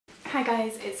Hi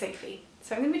guys, it's Sophie.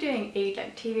 So I'm going to be doing a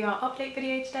TBR update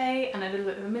video today and a little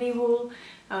bit of a mini haul,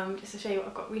 just to show you what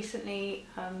I've got recently.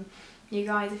 You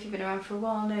guys, if you've been around for a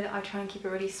while, know that I try and keep a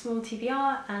really small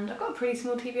TBR, and I've got a pretty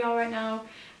small TBR right now.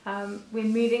 We're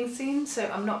moving soon, so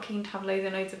I'm not keen to have loads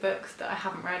and loads of books that I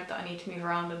haven't read that I need to move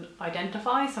around and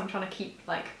identify, so I'm trying to keep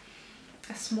like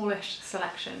a smallish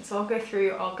selection. So I'll go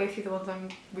through the ones I'm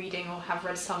reading or have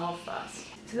read some of first.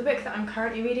 So the book that I'm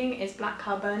currently reading is Black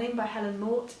Car Burning by Helen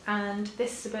Mort, and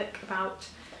this is a book about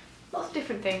lots of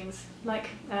different things like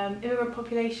immigrant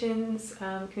populations,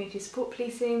 community support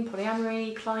policing,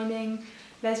 polyamory, climbing,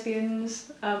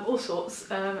 lesbians, all sorts,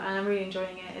 and I'm really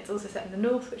enjoying it. It's also set in the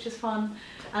north, which is fun,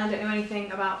 and I don't know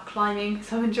anything about climbing,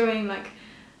 so I'm enjoying like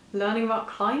learning about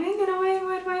climbing in a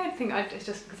weird way. I think it's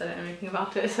just because I don't know anything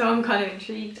about it, so I'm kind of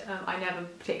intrigued. I never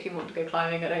particularly want to go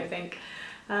climbing, I don't think.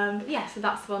 But yeah, so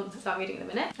that's the one to start reading in a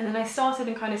minute. And then I started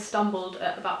and kind of stumbled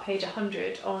at about page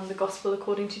 100 on The Gospel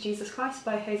According to Jesus Christ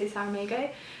by Saramago.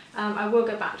 I will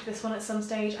go back to this one at some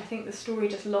stage. I think the story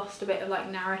just lost a bit of like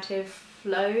narrative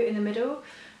flow in the middle.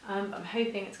 I'm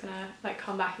hoping it's gonna like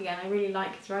come back again. I really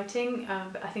like his writing,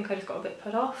 but I think I just got a bit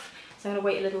put off. So I'm gonna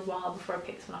wait a little while before I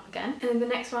pick this one up again. And then the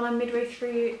next one I'm midway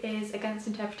through is Against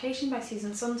Interpretation by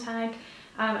Sontag.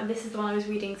 And this is the one I was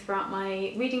reading throughout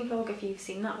my reading vlog, if you've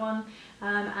seen that one.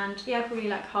 And yeah, probably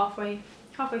like halfway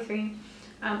through.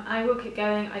 I will keep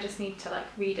going. I just need to like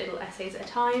read little essays at a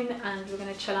time, and we're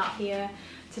going to chill out here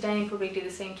today and probably do the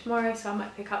same tomorrow, so I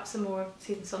might pick up some more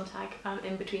Sontag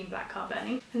in between Black Car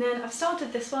Burning. And then I've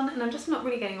started this one and I'm just not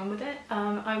really getting on with it.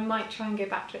 I might try and go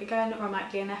back to it again, or I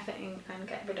might do an effort and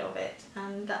get rid of it,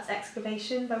 and that's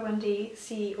Excavation by Wendy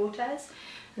Ortiz.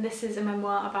 And this is a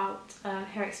memoir about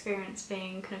her experience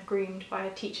being kind of groomed by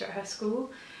a teacher at her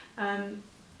school. I'm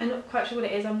not quite sure what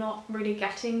it is. I'm not really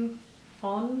getting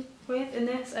on with in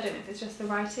this. I don't know if it's just the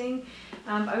writing,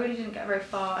 but I really didn't get very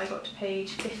far. I got to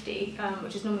page 50,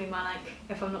 which is normally my like,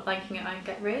 if I'm not liking it I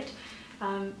get rid.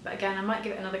 But again, I might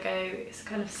give it another go. It's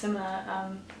kind of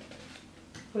similar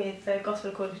with The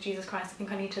Gospel According to Jesus Christ. I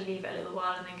think I need to leave it a little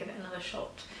while and then give it another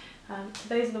shot. So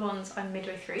those are the ones I'm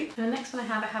midway through. And the next one I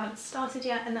haven't started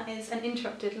yet, and that is An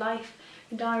Interrupted Life,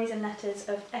 The Diaries and Letters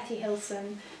of Etty,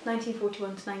 Hillesum,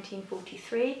 1941 to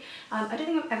 1943. I don't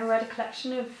think I've ever read a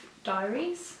collection of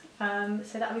diaries, so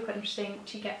that'll be quite interesting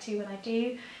to get to when I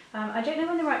do. I don't know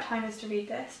when the right time is to read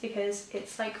this, because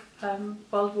it's like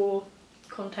World War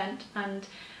content, and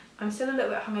I'm still a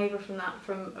little bit hungover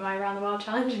from my Around the World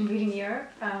challenge and reading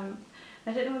Europe.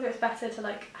 I don't know whether it's better to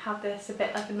like have this a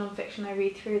bit like a non-fiction I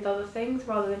read through with other things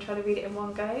rather than try to read it in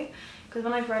one go, because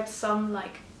when I've read some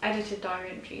like edited diary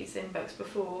entries in books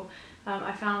before,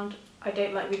 I found I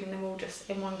don't like reading them all just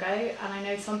in one go, and I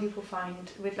know some people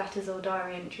find with letters or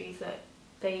diary entries that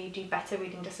they do better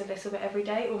reading just a little bit every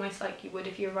day, almost like you would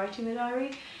if you were writing the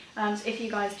diary. So if you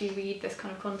guys do read this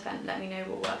kind of content, let me know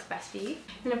what works best for you.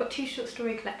 And I've got two short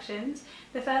story collections.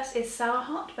 The first is Sara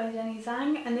by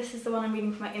Zhang, and this is the one I'm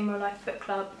reading for my In Real Life book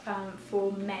club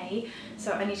for May,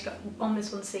 so I need to get on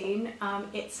this one soon.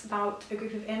 It's about a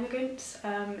group of immigrants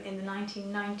in the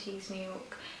 1990s New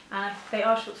York, and they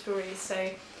are short stories, so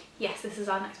yes, this is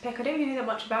our next pick. I don't really know that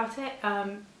much about it,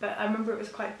 but I remember it was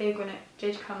quite big when it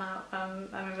did come out.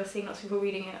 I remember seeing lots of people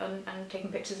reading it and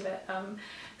taking pictures of it,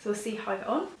 so we'll see how I get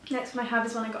on. Next one I have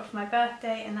is one I got for my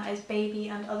birthday, and that is Baby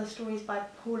and Other Stories by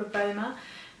Paula Bomer.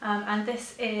 And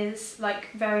this is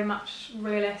like very much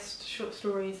realist short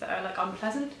stories that are like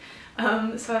unpleasant.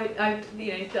 So I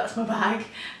you know, that's my bag.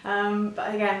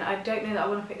 But again, I don't know that I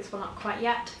want to pick this one up quite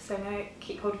yet, so I'm going to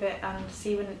keep hold of it and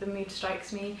see when the mood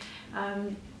strikes me.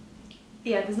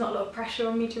 Yeah, there's not a lot of pressure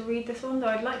on me to read this one, though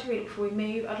I'd like to read it before we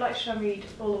move. I'd like to try and read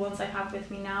all the ones I have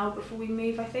with me now before we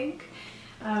move, I think.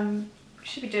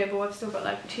 Should be doable. I've still got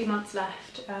like 2 months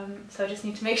left, so I just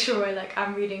need to make sure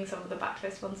I'm reading some of the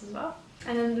backlist ones as well.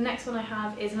 And then the next one I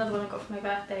have is another one I got for my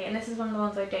birthday, and this is one of the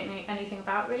ones I don't know anything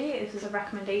about really. This was a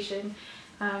recommendation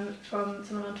from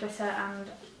someone on Twitter, and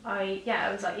I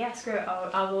was like, yeah, screw it,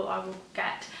 I will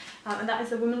get. And that is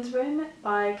The Woman's Room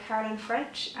by Marilyn,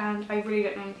 and I really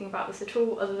don't know anything about this at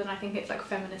all, other than I think it's like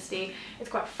feministy. It's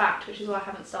quite fat, which is why I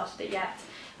haven't started it yet.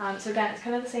 So again, it's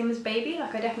kind of the same as Baby.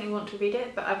 Like, I definitely want to read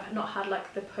it, but I've not had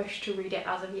like the push to read it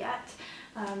as of yet.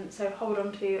 So hold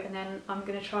on to, and then I'm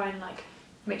gonna try and like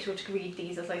make sure to read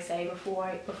these, as I say, before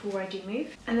I do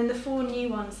move. And then the 4 new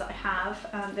ones that I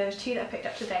have, there's 2 that I picked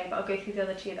up today, but I'll go through the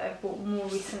other 2 that I've bought more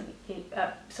recently,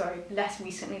 less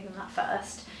recently than that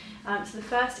first. So the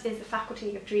first is The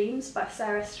Faculty of Dreams by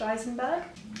Sara Stridsberg,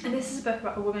 and this is a book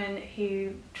about a woman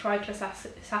who tried to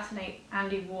assassinate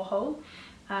Andy Warhol,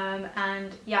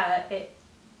 and yeah,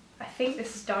 I think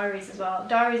this is diaries as well.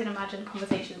 Diaries and imagined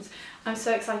conversations. I'm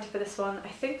so excited for this one. I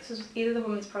think this was either the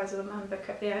Women's Prize or the Man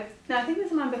Booker. Yeah, no, I think it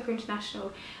was the Man Booker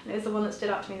International, and it was the one that stood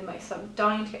out to me the most. So I'm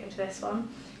dying to get into this one.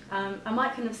 I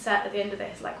might kind of set at the end of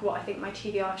this like what I think my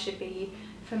TBR should be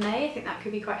for May. I think that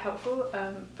could be quite helpful,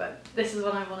 but this is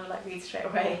one I want to like read straight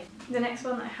away. The next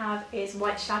one that I have is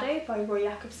White Shadow by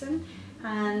Jacobsen.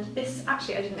 And this,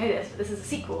 actually I didn't know this, but this is a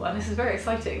sequel, and this is very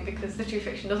exciting because literary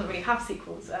fiction doesn't really have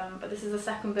sequels, but this is the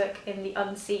second book in The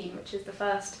Unseen, which is the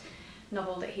first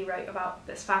novel that he wrote about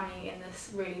this family in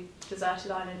this really deserted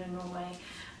island in Norway.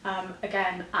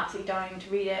 Again, absolutely dying to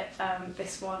read it.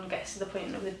 This one gets to the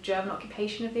point of the German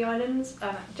occupation of the islands,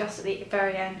 just at the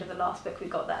very end of the last book we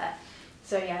got there.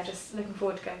 So yeah, just looking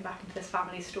forward to going back into this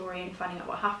family story and finding out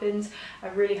what happens. I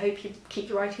really hope you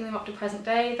keep writing them up to present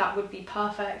day, that would be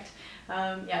perfect.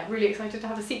 Yeah, really excited to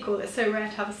have a sequel. It's so rare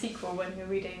to have a sequel when you're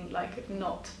reading like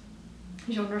not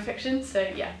genre fiction, so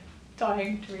yeah,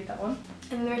 dying to read that one.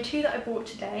 And there are two that I bought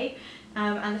today,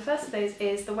 and the first of those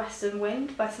is The Western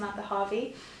Wind by Samantha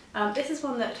Harvey. This is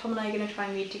one that Tom and I are going to try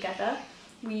and read together.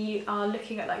 We are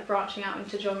looking at like branching out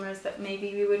into genres that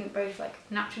maybe we wouldn't both like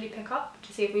naturally pick up,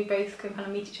 to see if we both can kind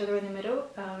of meet each other in the middle.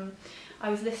 I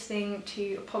was listening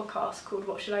to a podcast called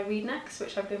What Should I Read Next,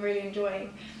 which I've been really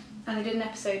enjoying, and they did an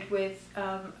episode with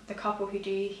the couple who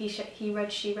do He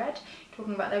Read, She Read,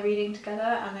 talking about their reading together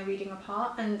and their reading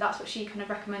apart, and that's what she kind of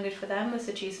recommended for them, was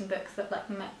to choose some books that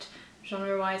like met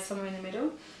genre-wise somewhere in the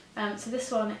middle. So this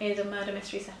one is a murder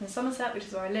mystery set in Somerset, which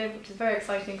is where I live, which is very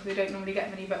exciting because we don't normally get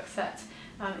many books set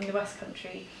in the West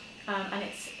Country, and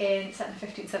it's set in the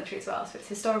 15th century as well, so it's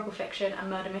historical fiction and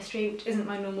murder mystery, which isn't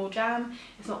my normal jam.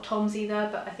 It's not Tom's either,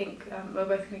 but I think we're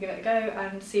both going to give it a go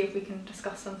and see if we can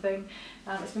discuss something.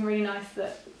 It's been really nice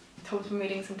that Tom's been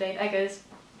reading some Dave Eggers,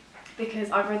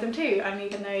 because I've read them too, and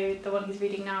even though the one he's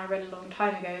reading now I read a long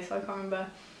time ago, so I can't remember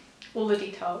all the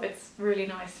detail, it's really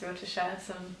nice to be able to share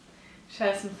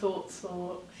some thoughts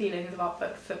or feelings about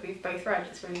books that we've both read.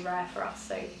 It's really rare for us,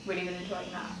 so really been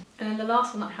enjoying that. And then the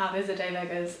last one that I have is a Dave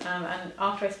Eggers, and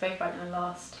after I spoke about it in the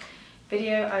last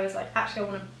video, I was like, actually I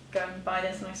want to go and buy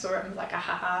this, and I saw it and was like,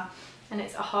 ahaha. And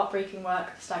it's A Heartbreaking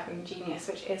Work of Staggering Genius,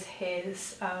 which is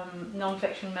his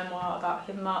non-fiction memoir about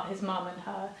his mum and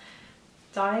her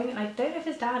dying. And I don't know if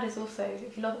his dad is also,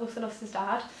 if he also lost his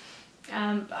dad.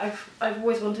 I've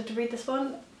always wanted to read this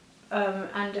one,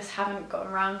 and just haven't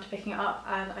gotten around to picking it up,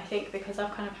 and I think because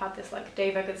I've kind of had this like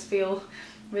Dave Eggers feel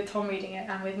with Tom reading it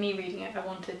and with me reading it, I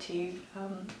wanted to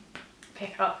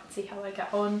pick it up and see how I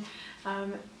get on.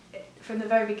 From the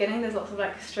very beginning there's lots of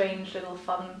like strange little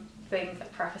fun things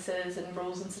like prefaces and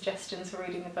rules and suggestions for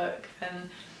reading the book, and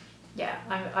yeah,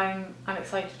 I'm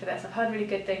excited for this. I've heard really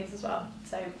good things as well,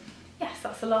 so yes,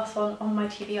 that's the last one on my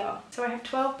TBR. So I have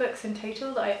 12 books in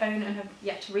total that I own and have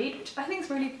yet to read, which I think is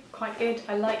really quite good.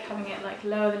 I like having it like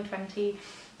lower than 20.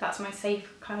 That's my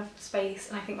safe kind of space,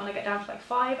 and I think when I get down to like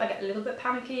 5 I get a little bit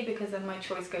panicky because then my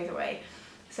choice goes away.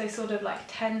 So sort of like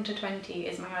 10 to 20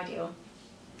 is my ideal.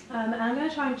 And I'm going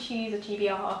to try and choose a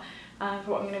TBR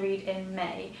for what I'm going to read in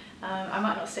May. I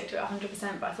might not stick to it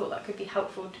 100%, but I thought that could be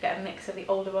helpful to get a mix of the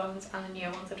older ones and the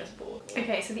newer ones I just bought.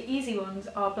 Okay, so the easy ones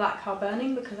are Black Car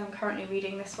Burning, because I'm currently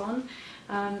reading this one.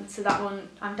 So that one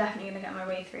I'm definitely going to get my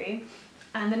way through.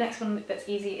 And the next one that's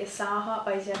easy is Sour Heart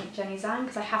by Jenny Zhang,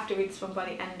 because I have to read this one by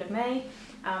the end of May.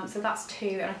 So that's 2,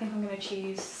 and I think I'm going to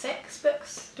choose 6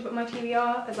 books to put my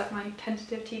TBR as like my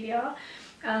tentative TBR.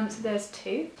 So there's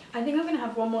 2. I think I'm going to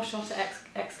have one more shot at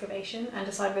Excavation and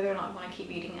decide whether or not I want to keep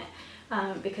reading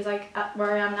it, because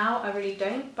where I am now I really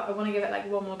don't, but I want to give it like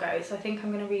one more go. So I think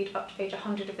I'm going to read up to page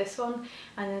 100 of this one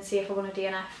and then see if I want to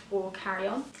DNF or carry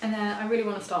on. And then I really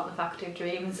want to start on The Faculty of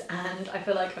Dreams, and I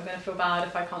feel like I'm going to feel bad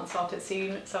if I can't start it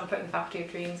soon, so I'm putting The Faculty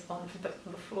of Dreams on for book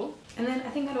number 4. And then I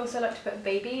think I'd also like to put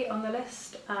Baby on the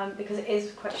list, because it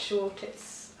is quite short.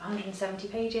 It's 170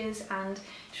 pages and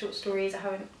short stories. I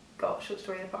haven't got short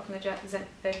stories apart from the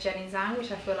Jenny Zhang,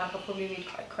 which I feel like I'll probably read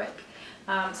quite quick.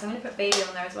 So I'm going to put Baby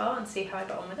on there as well and see how I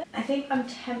got on with it. I think I'm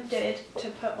tempted to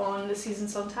put on the Susan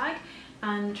Sontag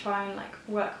and try and like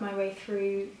work my way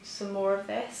through some more of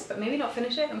this, but maybe not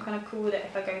finish it. I'm kind of cool with it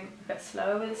if I go a bit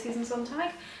slower with the Susan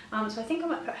Sontag. So I think I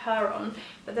might put her on,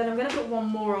 but then I'm going to put one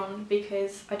more on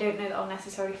because I don't know that I'll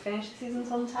necessarily finish the Susan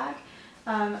Sontag.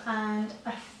 And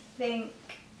I think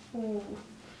I'm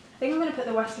going to put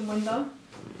The Western Wind on,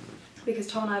 because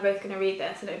Tom and I are both going to read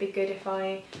this, and it would be good if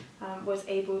I was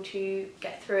able to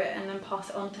get through it and then pass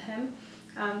it on to him.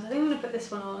 So I think I'm going to put this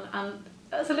one on, and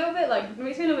that's a little bit like, it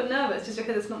makes me a little bit nervous just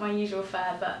because it's not my usual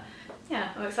fare, but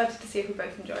yeah, I'm excited to see if we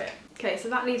both enjoy it. Okay, so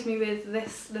that leaves me with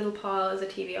this little pile as a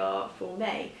TBR for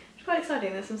May. It's quite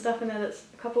exciting. There's some stuff in there that's,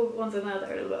 a couple of ones in there that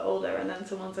are a little bit older, and then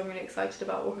some ones I'm really excited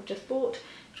about or have just bought,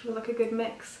 which was like a good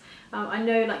mix. I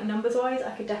know, like, numbers wise, I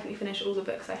could definitely finish all the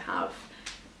books I have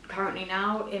currently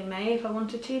now in May if I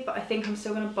wanted to, but I think I'm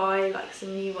still going to buy like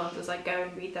some new ones as I go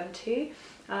and read them too.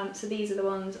 So these are the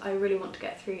ones I really want to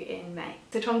get through in May.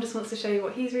 So Tom just wants to show you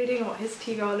what he's reading and what his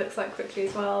TBR looks like quickly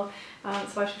as well.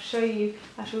 So I shall show you,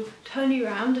 I shall turn you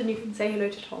around and you can say hello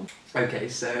to Tom. Okay,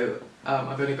 so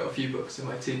I've only got a few books in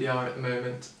my TBR at the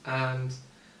moment, and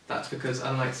that's because,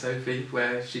 unlike Sophie,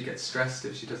 where she gets stressed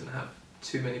if she doesn't have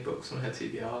too many books on her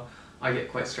TBR, I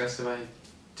get quite stressed if I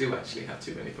do actually have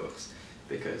too many books,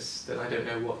 because then I don't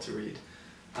know what to read.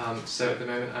 So at the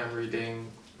moment I'm reading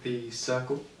The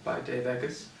Circle by Dave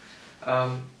Eggers.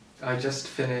 I just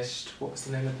finished, what was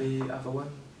the name of the other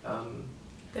one?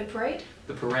 The Parade?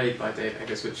 The Parade by Dave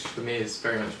Eggers, which for me is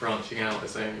very much branching out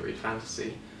as I only read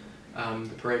fantasy.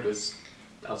 The Parade was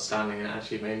outstanding and it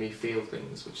actually made me feel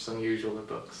things, which is unusual in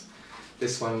books.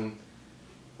 This one,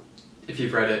 if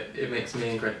you've read it, it makes me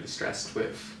incredibly stressed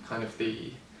with kind of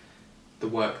the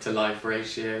work-to-life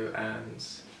ratio and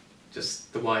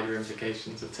just the wider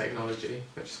implications of technology,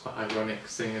 which is quite ironic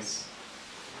seeing as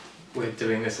we're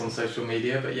doing this on social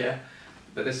media, but yeah,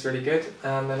 but this is really good.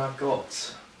 And then I've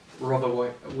got Rather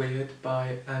Weird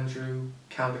by Andrew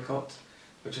Caldecott,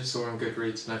 which I saw on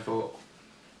Goodreads and I thought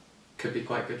could be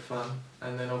quite good fun.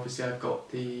 And then obviously I've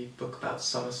got the book about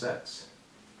Somerset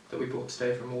that we bought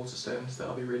today from Waterstones that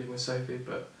I'll be reading with Sophie,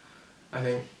 but I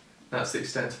think that's the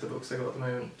extent of the books I got at the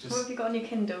moment. What have you got on your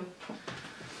Kindle?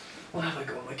 What have I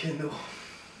got on my Kindle?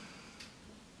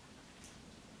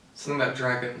 Something about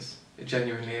dragons. It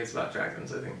genuinely is about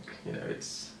dragons, I think. You know,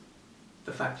 it's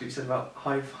the fact you said about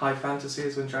high fantasy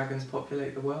is when dragons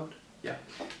populate the world. Yeah.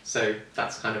 So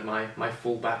that's kind of my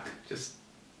fallback, just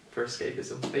for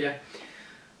escapism. But yeah,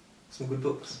 some good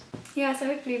books. Yeah, so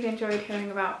hopefully you've enjoyed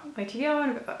hearing about my TBR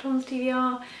and a bit about Tom's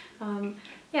TBR.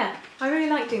 Yeah, I really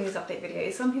like doing these update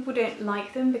videos. Some people don't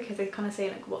like them because they kind of say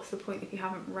like, what's the point if you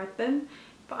haven't read them?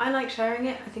 But I like sharing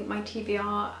it. I think my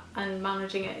TBR and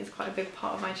managing it is quite a big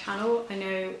part of my channel. I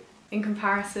know in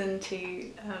comparison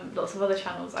to lots of other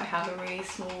channels, I have a really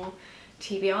small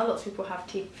TBR. Lots of people have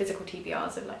physical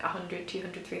TBRs of like 100,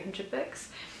 200, 300 books.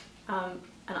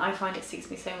 And I find it suits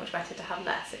me so much better to have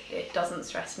less. It doesn't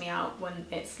stress me out when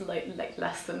it's like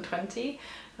less than 20.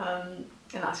 And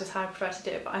that's just how I prefer to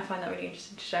do it, but I find that really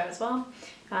interesting to share as well.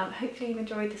 Hopefully you've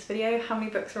enjoyed this video. How many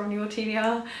books are on your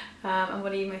TBR? And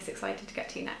what are you most excited to get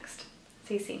to next?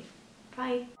 See you soon.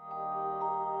 Bye.